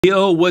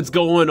Yo, what's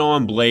going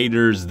on,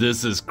 Bladers?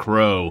 This is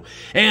Crow,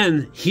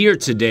 and here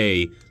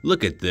today,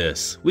 look at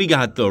this. We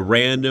got the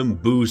Random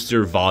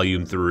Booster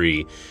Volume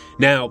 3.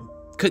 Now,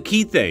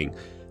 key thing,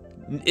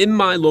 in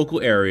my local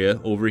area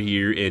over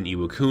here in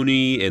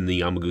Iwakuni in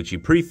the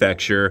Yamaguchi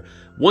Prefecture,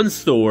 one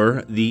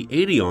store, the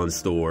Adion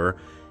store,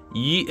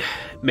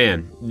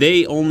 man,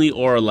 they only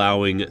are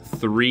allowing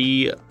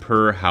 3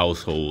 per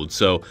household.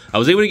 So I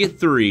was able to get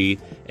 3,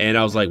 and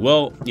I was like,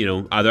 well, you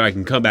know, either I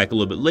can come back a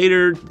little bit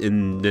later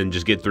and then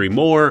just get 3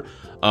 more,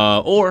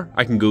 or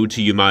I can go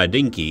to Yamada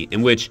Denki,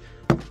 in which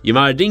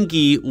Yamada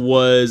Denki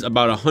was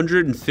about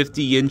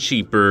 150 yen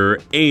cheaper,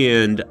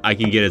 and I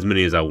can get as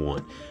many as I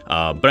want.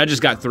 But I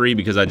just got 3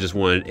 because I just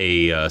wanted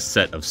a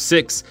set of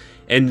 6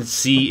 and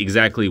see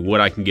exactly what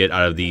I can get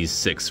out of these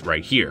 6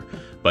 right here.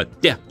 But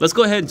yeah, let's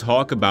go ahead and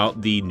talk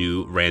about the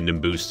new random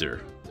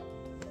booster.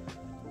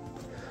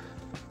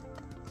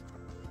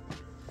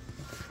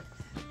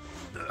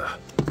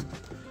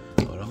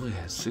 It only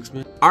has 6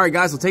 minutes. Alright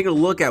guys, so taking a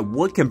look at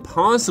what can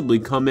possibly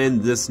come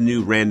in this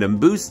new random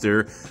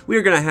booster, we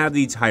are going to have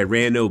the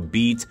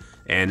TyrannoBeat,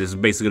 and this is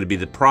basically going to be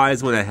the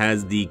prize one that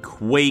has the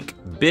Quake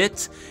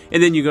bit,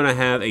 and then you're going to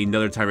have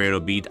another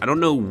TyrannoBeat. I don't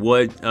know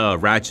what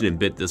ratchet and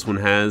bit this one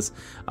has,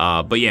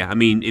 but yeah, I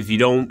mean, if you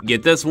don't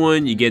get this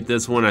one, you get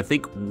this one. I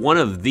think one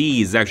of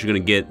these is actually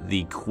going to get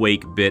the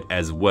Quake bit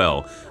as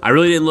well. I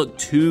really didn't look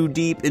too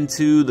deep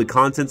into the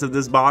contents of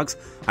this box.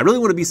 I really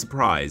want to be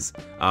surprised,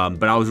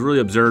 but I was really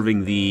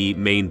observing the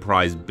main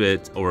prize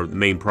bit, or the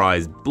main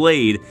prize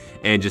blade,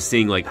 and just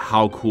seeing like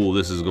how cool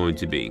this is going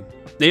to be.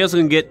 They also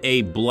can get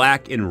a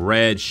black and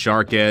red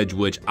shark edge,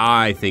 which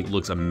I think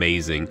looks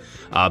amazing.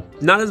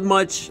 Not as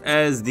much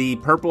as the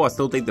purple. I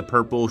still think the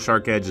purple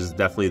shark edge is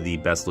definitely the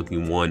best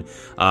looking one.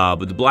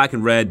 But the black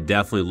and red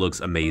definitely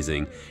looks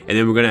amazing. And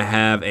then we're going to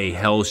have a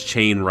Hell's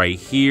Chain right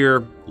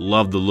here.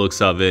 Love the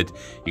looks of it.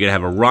 You're going to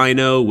have a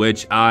Rhino,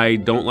 which I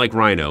don't like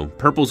Rhino.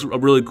 Purple's a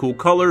really cool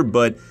color,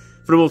 but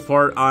for the most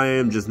part, I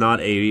am just not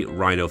a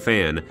Rhino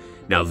fan.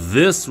 Now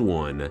this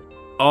one,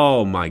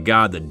 oh my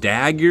god, the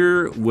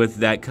dagger with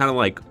that kind of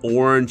like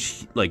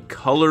orange like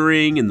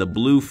coloring and the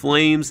blue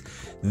flames.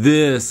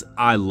 This,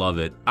 I love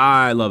it.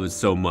 I love it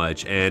so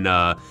much. And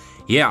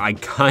yeah, I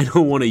kind of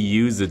want to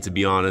use it, to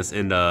be honest,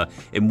 in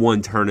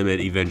one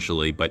tournament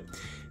eventually. But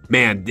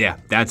man, yeah,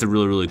 that's a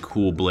really, really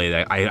cool blade.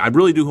 I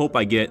really do hope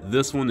I get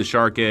this one, the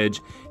Shark Edge,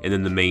 and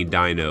then the main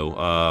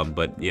Dino.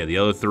 But yeah, the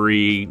other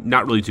 3,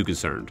 not really too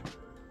concerned.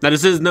 Now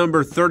this is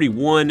number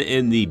 31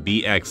 in the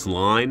BX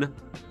line.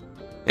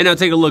 And now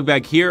take a look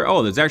back here.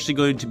 Oh, there's actually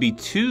going to be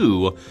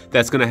 2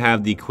 that's going to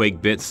have the Quake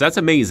bit. So that's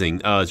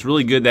amazing. It's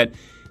really good that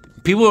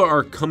people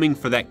are coming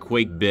for that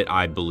Quake bit,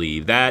 I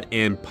believe. That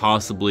and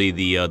possibly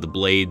the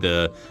blade,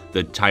 the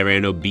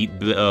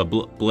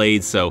TyrannoBeat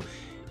blade. So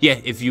yeah,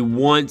 if you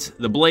want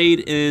the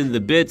blade and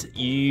the bit,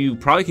 you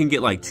probably can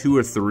get like 2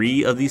 or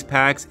 3 of these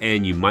packs,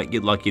 and you might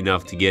get lucky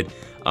enough to get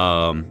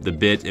the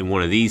bit in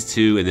one of these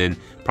 2, and then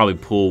probably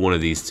pull one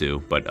of these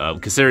 2. But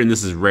considering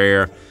this is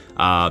rare,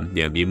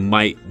 yeah, you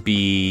might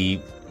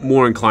be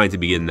more inclined to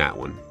be getting that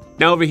one.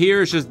 Now over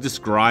here is just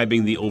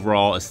describing the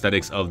overall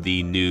aesthetics of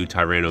the new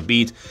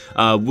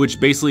TyrannoBeat, which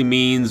basically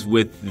means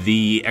with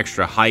the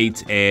extra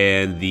height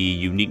and the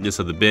uniqueness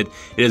of the bit,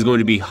 it is going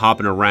to be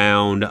hopping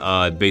around,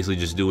 basically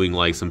just doing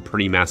like some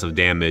pretty massive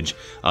damage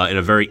in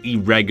a very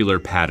irregular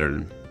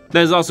pattern.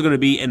 That is also going to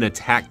be an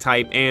attack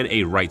type and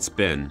a right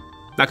spin.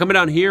 Now coming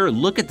down here,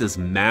 look at this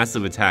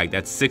massive attack.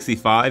 That's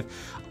 65.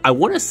 I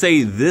want to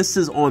say this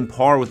is on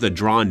par with the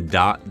drawn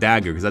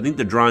dagger, because I think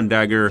the drawn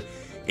dagger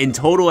in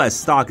total as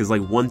stock is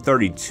like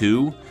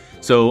 132.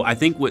 So I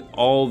think with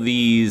all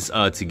these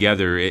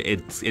together,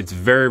 it's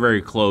very,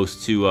 very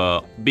close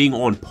to being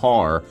on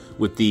par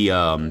with the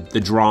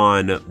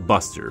drawn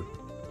buster.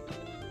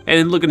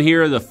 And looking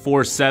here, the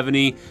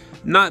 470.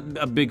 Not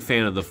a big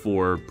fan of the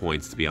 4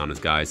 points, to be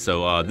honest, guys.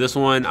 So this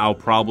one, I'll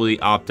probably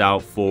opt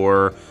out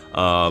for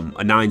a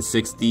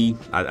 960.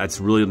 That's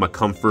really my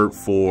comfort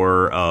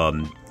for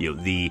you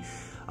know, the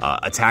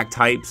attack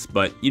types.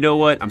 But you know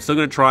what? I'm still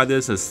gonna try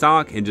this as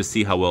stock and just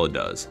see how well it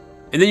does.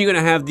 And then you're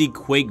gonna have the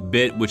Quake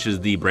bit, which is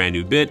the brand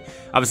new bit.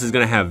 Obviously, it's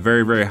gonna have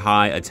very, very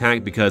high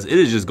attack because it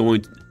is just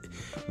going to,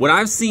 what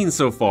I've seen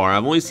so far,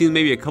 I've only seen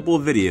maybe a couple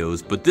of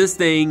videos, but this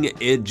thing,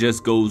 it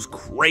just goes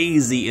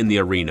crazy in the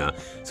arena.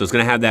 So it's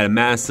going to have that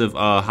massive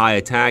high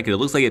attack, and it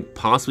looks like it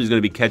possibly is going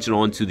to be catching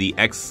on to the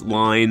X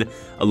line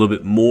a little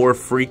bit more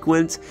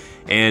frequent.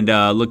 And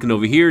looking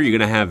over here, you're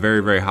going to have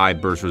very, very high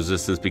burst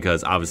resistance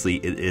because obviously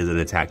it is an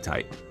attack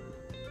type.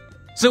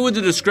 So with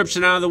the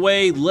description out of the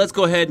way, let's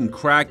go ahead and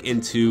crack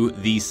into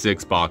these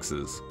 6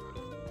 boxes.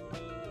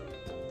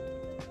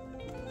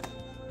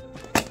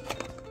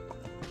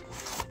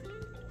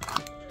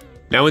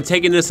 Now when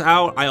taking this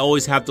out, I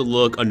always have to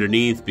look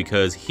underneath,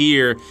 because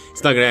here,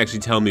 it's not gonna actually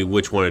tell me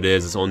which one it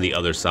is. It's on the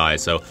other side,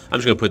 so I'm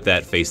just gonna put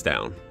that face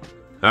down.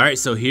 All right,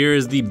 so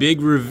here's the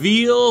big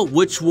reveal.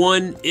 Which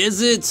one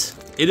is it?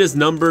 It is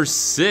number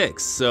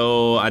 6,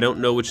 so I don't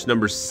know which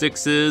number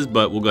 6 is,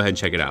 but we'll go ahead and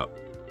check it out.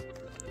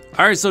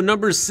 All right, so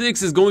number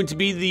 6 is going to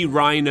be the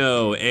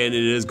Rhino, and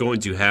it is going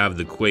to have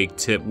the Quake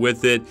tip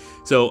with it.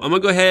 So I'm gonna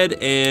go ahead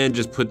and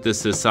just put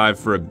this aside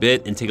for a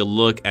bit and take a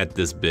look at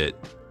this bit.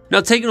 Now,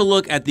 taking a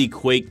look at the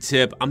Quake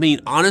tip, I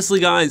mean,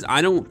 honestly, guys,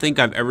 I don't think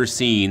I've ever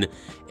seen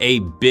a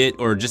bit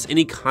or just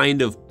any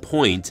kind of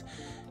point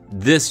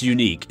this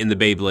unique in the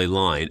Beyblade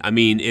line. I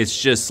mean, it's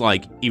just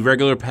like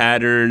irregular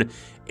pattern.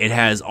 It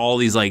has all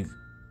these like,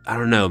 I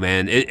don't know,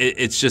 man.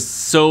 It's just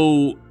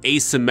so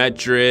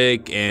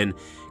asymmetric and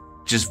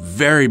just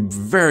very,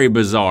 very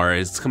bizarre.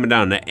 It's coming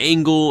down at an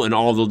angle, and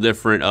all the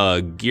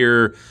different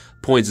gear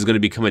points is going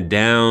to be coming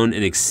down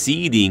and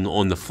exceeding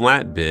on the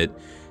flat bit.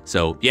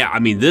 So yeah, I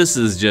mean, this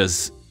is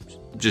just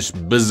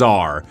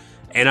bizarre,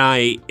 and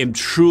I am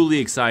truly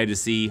excited to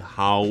see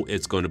how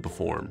it's going to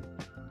perform.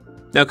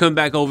 Now, coming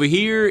back over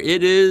here,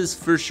 it is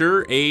for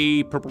sure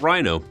a purple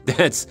Rhino.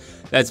 That's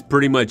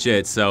pretty much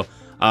it. So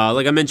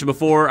like I mentioned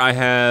before, I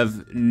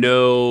have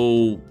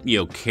no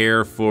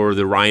care for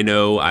the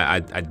Rhino. I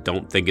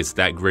don't think it's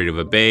that great of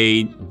a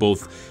Bay,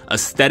 both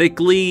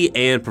aesthetically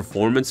and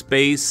performance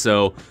based.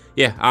 So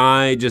yeah,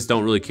 I just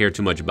don't really care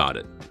too much about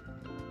it.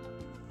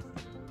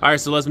 All right,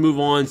 so let's move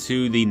on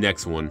to the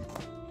next one.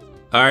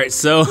 All right,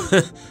 so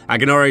I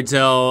can already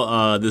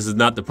tell this is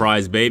not the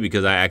prize Bay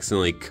because I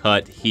accidentally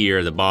cut here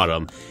at the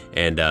bottom,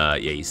 and yeah,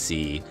 you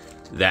see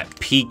that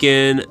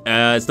peeking.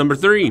 It's number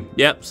 3.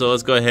 Yep, so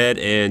let's go ahead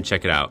and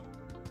check it out.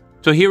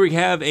 So here we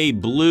have a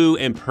blue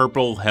and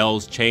purple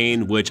Hell's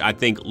Chain, which I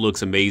think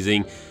looks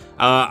amazing.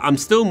 I'm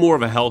still more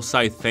of a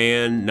Hellscythe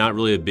fan, not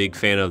really a big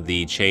fan of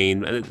the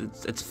chain.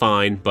 It's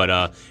fine,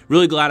 but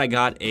really glad I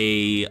got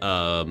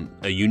a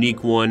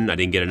unique one. I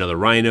didn't get another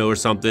Rhino or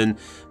something,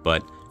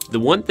 but the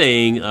one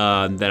thing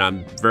that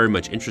I'm very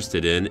much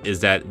interested in is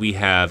that we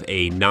have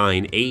a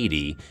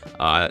 980.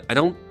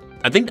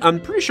 I'm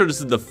pretty sure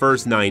this is the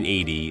first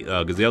 980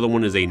 because the other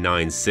one is a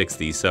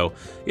 960. So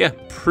yeah,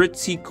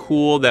 pretty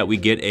cool that we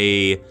get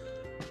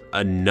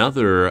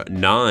another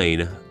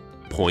 9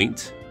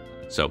 point.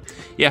 So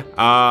yeah,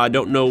 I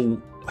don't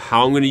know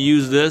how I'm going to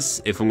use this,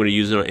 if I'm going to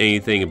use it on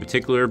anything in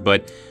particular,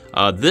 but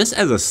this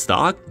as a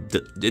stock,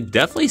 it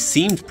definitely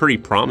seems pretty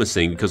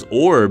promising because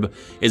Orb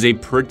is a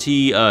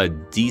pretty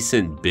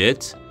decent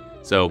bit.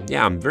 So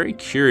yeah, I'm very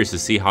curious to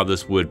see how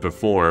this would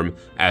perform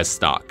as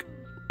stock.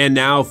 And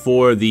now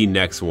for the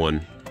next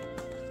one.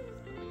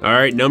 All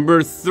right,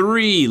 number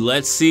 3.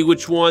 Let's see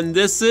which one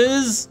this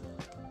is.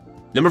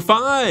 Number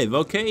 5.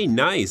 Okay,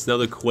 nice.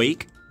 Another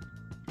Quake.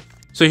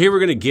 So here we're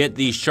going to get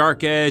the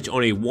Shark Edge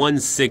on a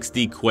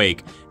 160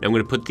 Quake. Now I'm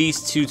going to put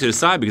these two to the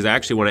side because I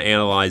actually want to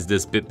analyze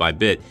this bit by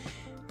bit.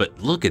 But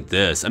look at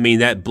this. I mean,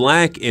 that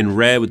black and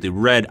red with the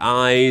red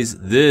eyes,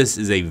 this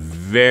is a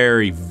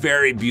very,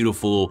 very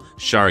beautiful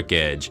Shark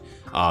Edge.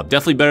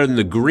 Definitely better than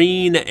the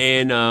green,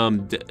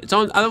 and it's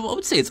on. I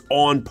would say it's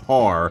on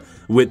par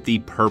with the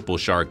purple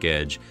Shark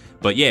Edge.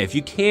 But yeah, if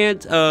you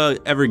can't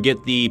ever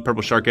get the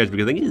purple Shark Edge,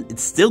 because I think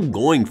it's still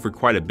going for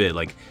quite a bit,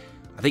 like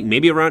I think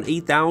maybe around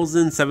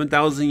 8,000,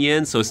 7,000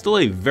 yen. So it's still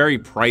a very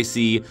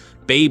pricey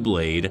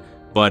Beyblade.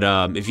 But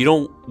if you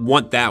don't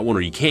want that one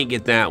or you can't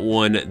get that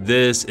one,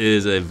 this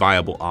is a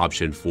viable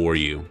option for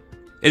you.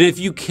 And if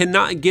you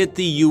cannot get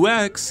the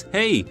UX,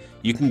 hey,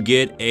 you can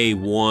get a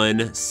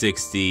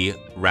 160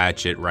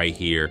 Ratchet right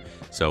here.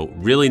 So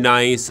really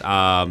nice.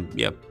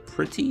 Yeah,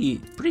 pretty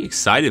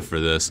excited for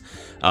this.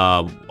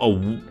 A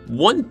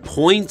 1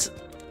 point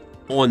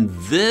on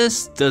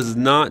this does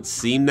not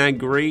seem that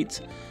great.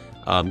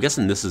 I'm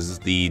guessing this is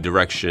the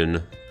direction.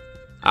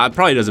 It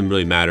probably doesn't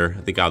really matter.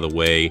 I think out of the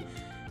way,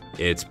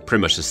 it's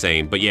pretty much the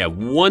same. But yeah,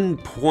 1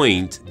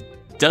 point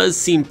does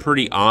seem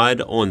pretty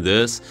odd on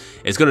this.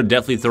 It's going to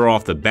definitely throw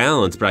off the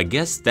balance, but I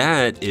guess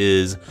that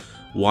is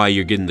why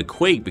you're getting the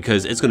Quake,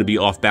 because it's going to be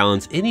off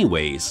balance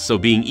anyways. So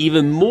being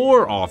even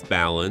more off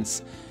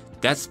balance,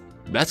 that's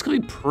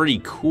going to be pretty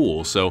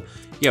cool. So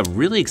yeah,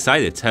 really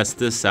excited to test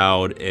this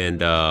out and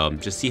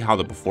just see how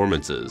the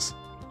performance is.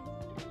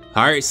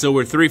 All right, so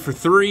we're 3 for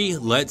 3.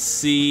 Let's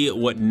see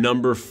what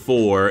number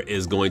 4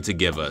 is going to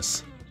give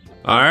us.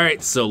 All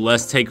right, so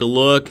let's take a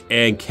look,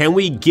 and can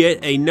we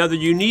get another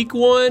unique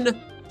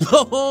one?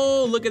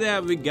 Oh, look at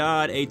that, we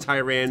got a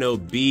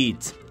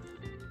TyrannoBeat.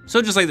 So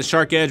just like the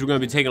Shark Edge, we're gonna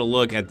be taking a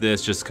look at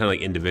this just kind of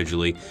like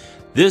individually.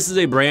 This is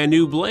a brand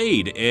new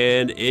blade,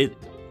 and it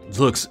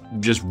looks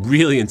just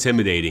really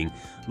intimidating.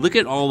 Look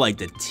at all like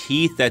the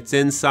teeth that's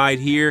inside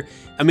here.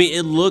 I mean,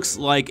 it looks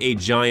like a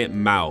giant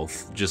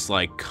mouth just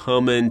like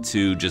coming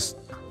to just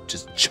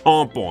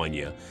chomp on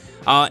you.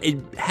 It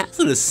has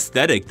an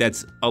aesthetic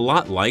that's a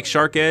lot like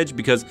Shark Edge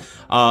because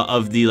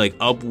of the like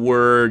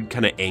upward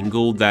kind of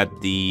angle that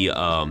the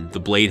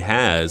blade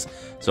has.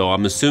 So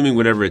I'm assuming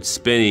whenever it's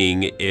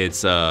spinning,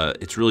 it's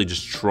really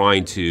just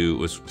trying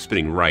to, it's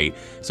spinning right.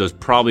 So it's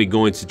probably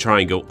going to try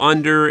and go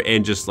under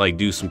and just like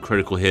do some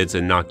critical hits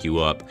and knock you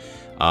up.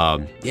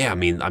 Yeah, I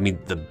mean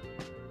the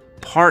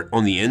part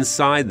on the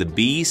inside, the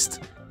beast,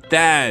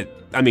 that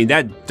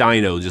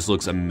dino just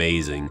looks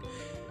amazing.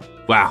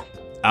 Wow.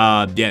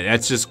 Yeah,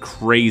 that's just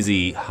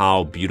crazy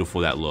how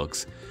beautiful that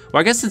looks. Well,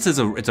 I guess it's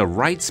a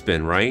right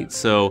spin, right?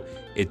 So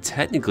it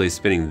technically is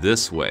spinning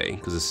this way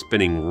because it's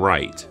spinning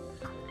right.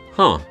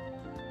 Huh.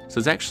 So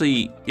it's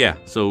actually, yeah,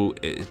 so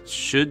it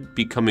should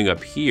be coming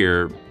up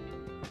here,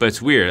 but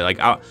it's weird. Like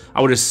I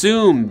would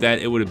assume that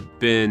it would have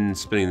been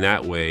spinning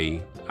that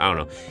way. I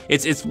don't know.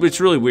 It's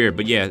really weird,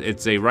 but yeah,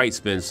 it's a right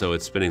spin, so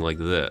it's spinning like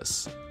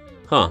this.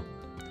 Huh.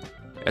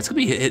 That's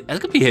gonna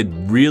be hit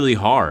really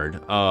hard.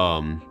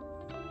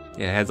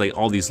 It has like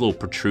all these little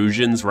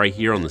protrusions right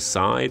here on the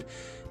side.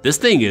 This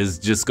thing is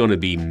just gonna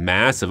be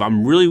massive.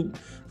 I'm really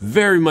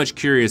very much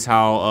curious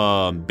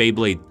how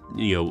Beyblade,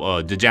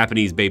 the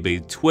Japanese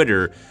Beyblade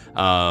Twitter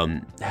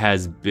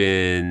has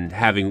been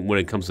having when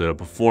it comes to the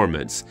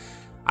performance.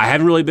 I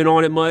haven't really been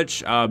on it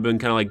much. I've been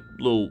kind of like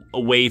a little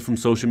away from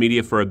social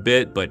media for a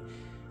bit, but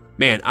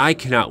man, I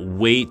cannot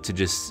wait to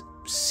just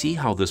see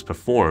how this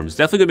performs.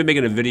 Definitely gonna be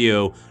making a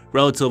video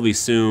relatively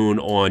soon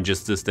on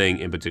just this thing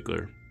in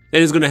particular.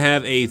 It is gonna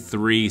have a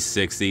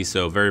 360,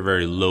 so very,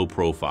 very low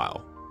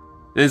profile.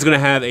 And it's gonna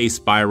have a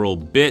spiral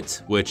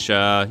bit, which,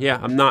 yeah,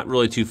 I'm not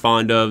really too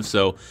fond of.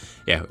 So,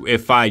 yeah,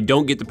 if I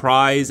don't get the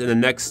prize in the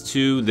next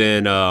two,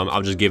 then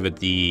I'll just give it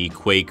the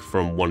Quake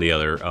from one of the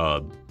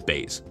other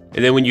bays.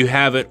 And then when you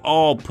have it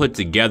all put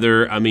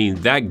together, I mean,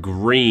 that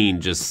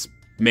green just,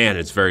 man,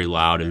 it's very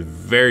loud and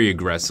very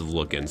aggressive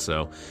looking.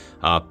 So,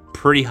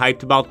 pretty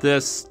hyped about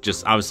this.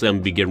 Just obviously, I'm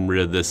gonna be getting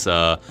rid of this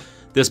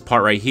this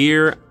part right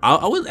here.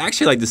 I would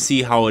actually like to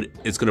see how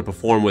it's gonna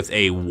perform with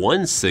a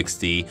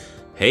 160.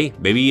 Hey,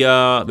 maybe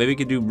it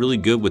could do really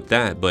good with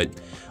that. But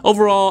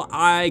overall,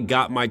 I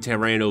got my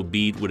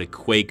TyrannoBeat with a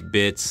Quake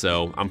bit,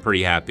 so I'm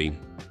pretty happy.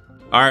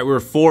 All right, we're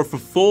 4 for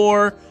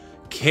 4.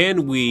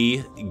 Can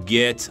we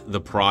get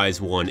the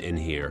prize one in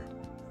here?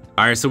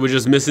 All right, so we're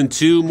just missing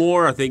 2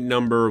 more. I think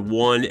number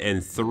 1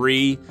 and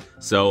 3.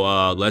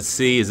 So let's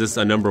see, is this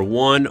a number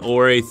 1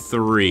 or a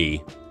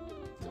 3?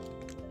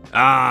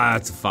 Ah,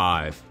 that's a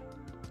 5.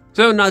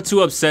 So not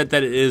too upset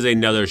that it is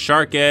another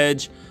Shark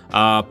Edge.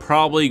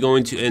 Probably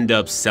going to end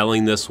up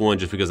selling this one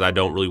just because I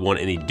don't really want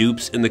any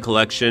dupes in the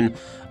collection.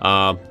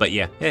 But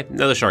yeah,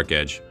 another Shark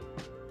Edge.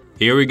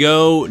 Here we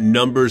go,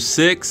 number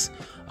 6.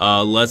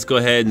 Let's go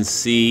ahead and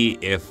see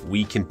if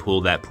we can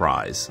pull that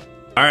prize.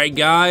 All right,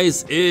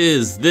 guys,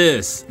 is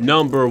this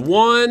number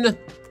 1?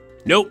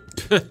 Nope,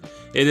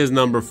 it is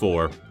number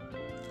 4.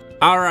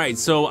 All right,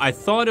 so I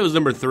thought it was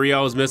number 3 I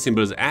was missing, but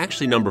it was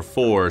actually number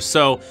 4.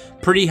 So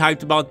pretty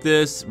hyped about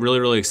this, really,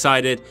 really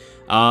excited.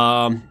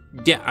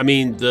 Yeah, I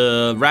mean,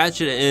 the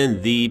ratchet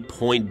and the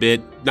point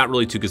bit, not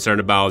really too concerned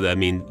about. I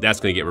mean,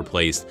 that's going to get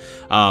replaced.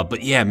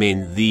 But yeah, I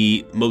mean,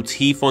 the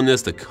motif on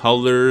this, the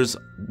colors,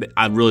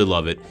 I really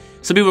love it.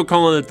 Some people are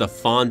calling it the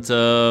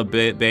Fanta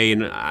Bay,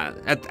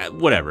 and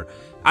whatever.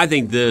 I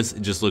think this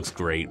just looks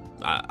great.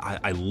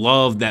 I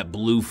love that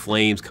blue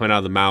flames coming out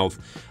of the mouth.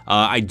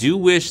 I do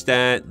wish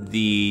that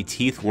the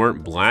teeth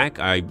weren't black.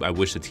 I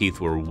wish the teeth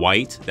were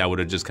white. That would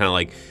have just kind of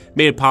like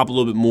made it pop a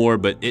little bit more,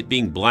 but it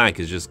being black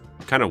is just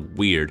kind of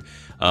weird.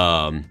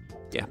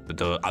 Yeah, but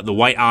the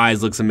white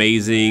eyes looks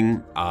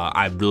amazing.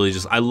 I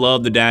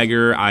love the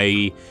dagger.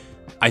 I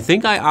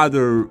think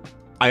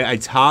I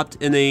topped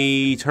in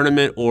a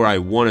tournament or I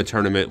won a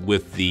tournament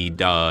with the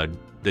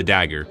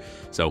dagger.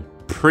 So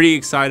pretty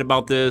excited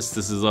about this.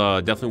 This is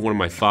definitely one of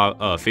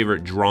my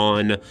favorite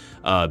drawn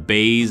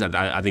bays.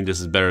 I think this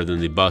is better than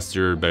the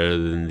Buster, better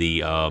than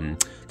the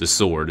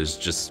sword. I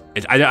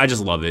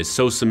just love it. It's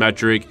so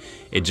symmetric.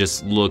 It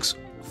just looks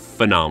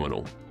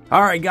phenomenal.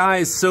 All right,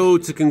 guys, so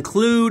to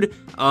conclude,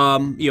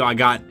 I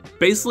got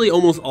basically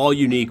almost all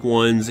unique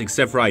ones,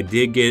 except for I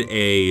did get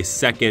a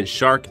second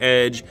Shark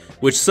Edge,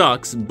 which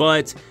sucks,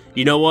 but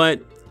you know what?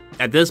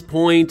 At this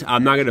point,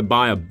 I'm not gonna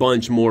buy a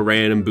bunch more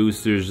random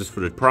boosters just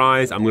for the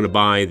prize. I'm gonna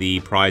buy the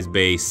prize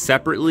base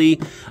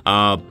separately.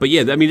 But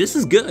yeah, I mean, this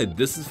is good.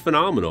 This is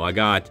phenomenal. I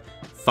got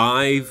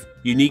 5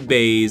 unique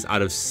bays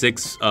out of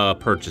 6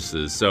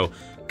 purchases. So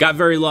got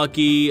very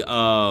lucky.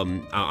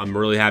 I'm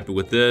really happy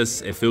with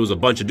this. If it was a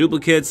bunch of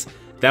duplicates,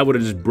 that would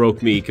have just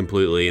broke me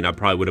completely, and I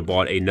probably would have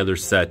bought another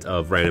set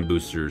of random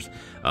boosters.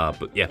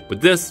 But yeah, with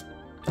this,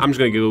 I'm just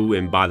gonna go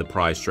and buy the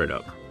prize straight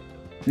up.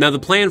 Now the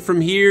plan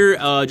from here,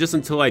 just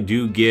until I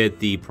do get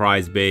the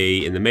prize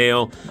bay in the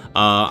mail,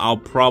 I'll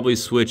probably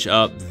switch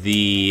up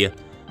the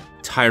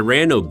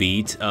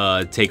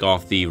TyrannoBeat, take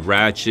off the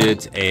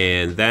ratchet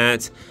and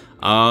that.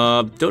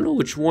 Don't know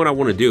which one I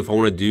want to do. If I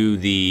want to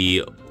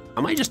do I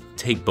might just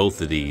take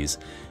both of these,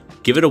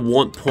 give it a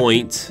 1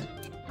 point,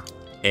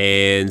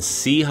 and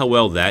see how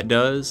well that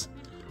does.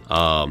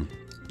 Yeah,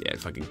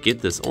 if I can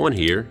get this on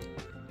here.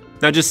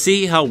 Now just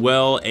see how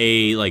well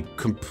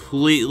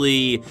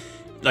completely,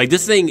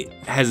 this thing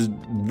has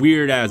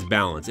weird ass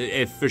balance.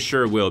 It for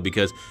sure will,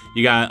 because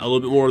you got a little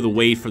bit more of the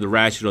weight for the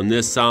ratchet on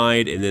this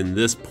side, and then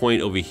this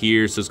point over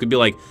here. So it's gonna be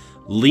like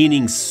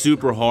leaning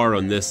super hard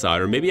on this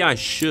side, or maybe I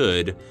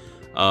should.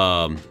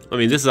 I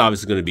mean, this is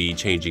obviously gonna be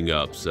changing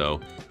up, so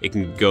it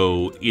can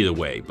go either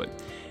way. But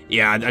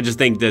yeah, I just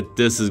think that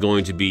this is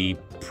going to be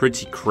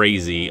pretty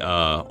crazy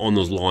on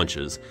those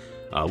launches.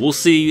 We'll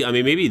see. I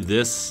mean, maybe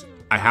this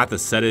I have to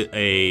set it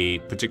a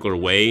particular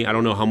way. I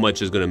don't know how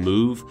much is gonna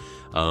move.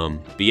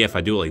 But yeah, if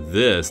I do it like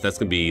this, that's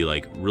gonna be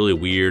like really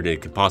weird, and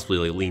it could possibly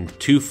like lean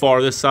too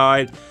far this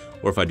side.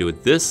 Or if I do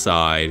it this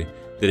side,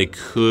 then it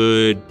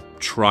could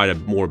try to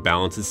more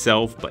balance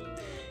itself. But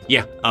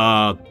yeah,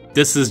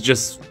 this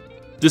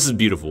is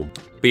beautiful.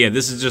 But yeah,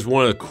 this is just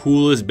one of the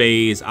coolest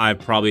bays I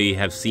probably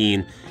have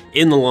seen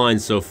in the line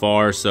so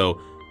far.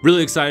 So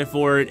really excited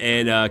for it,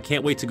 and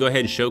can't wait to go ahead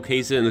and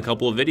showcase it in a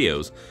couple of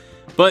videos.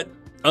 But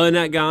other than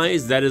that,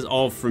 guys, that is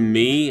all from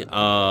me.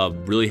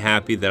 Really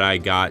happy that I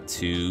got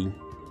to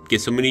get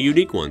so many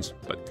unique ones.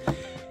 But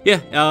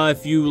yeah,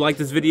 if you like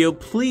this video,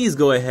 please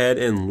go ahead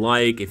and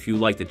like. If you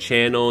like the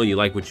channel and you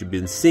like what you've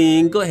been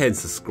seeing, go ahead and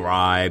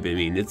subscribe. I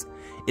mean,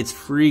 it's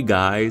free,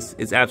 guys.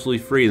 It's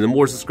absolutely free. And the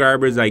more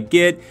subscribers I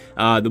get,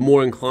 the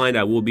more inclined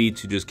I will be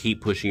to just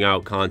keep pushing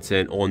out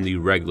content on the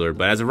regular.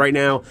 But as of right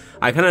now,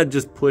 I kind of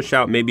just push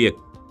out maybe a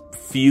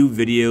few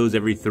videos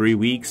every 3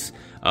 weeks,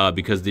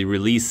 because the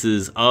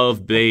releases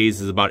of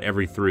bays is about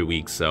every 3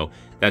 weeks. So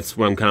that's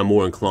when I'm kind of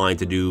more inclined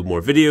to do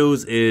more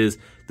videos, is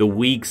the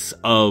weeks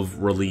of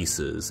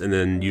releases, and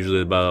then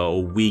usually about a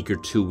week or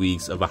 2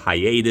 weeks of a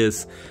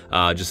hiatus,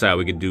 just so that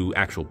we could do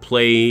actual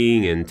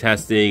playing and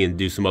testing and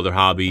do some other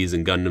hobbies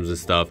and Gundams and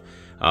stuff.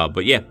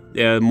 But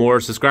yeah, more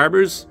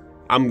subscribers,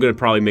 I'm gonna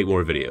probably make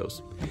more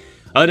videos.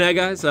 Other than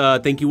that,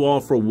 guys, thank you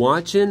all for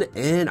watching,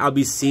 and I'll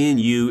be seeing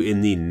you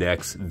in the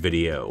next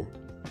video.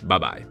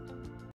 Bye-bye.